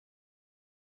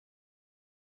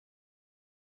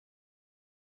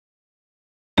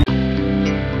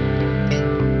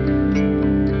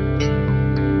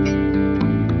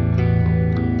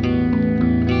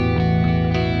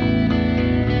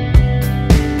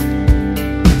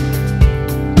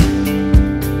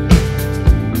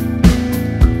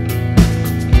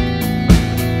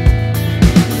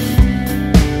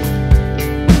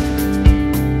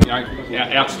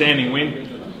outstanding win.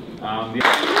 And on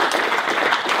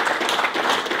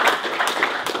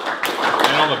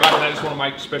the back of that, I just want to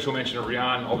make special mention of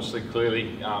Riyan. Obviously,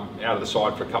 clearly out of the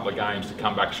side for a couple of games to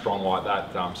come back strong like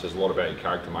that says a lot about your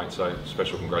character, mate. So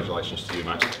special congratulations to you,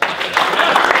 mate.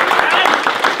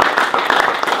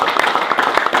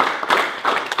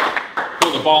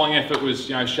 The bowling effort was,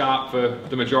 sharp for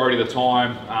the majority of the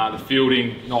time. The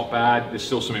fielding, not bad. There's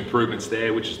still some improvements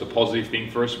there, which is the positive thing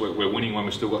for us. We're winning when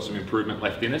we've still got some improvement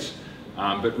left in us.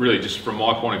 But really, just from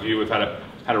my point of view, we've had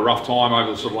a rough time over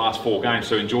the sort of last 4 games.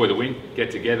 So enjoy the win, get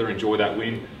together, enjoy that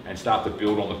win, and start to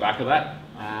build on the back of that.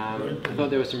 I thought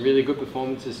there were some really good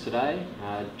performances today.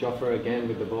 Jofra again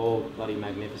with the ball, bloody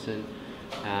magnificent.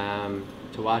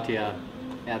 Tewatia,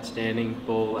 outstanding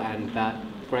ball and bat.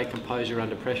 Great composure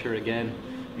under pressure again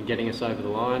and getting us over the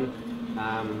line.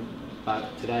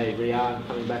 But today, Riyan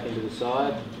coming back into the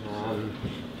side.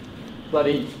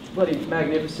 Bloody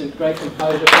magnificent, great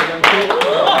composure for them.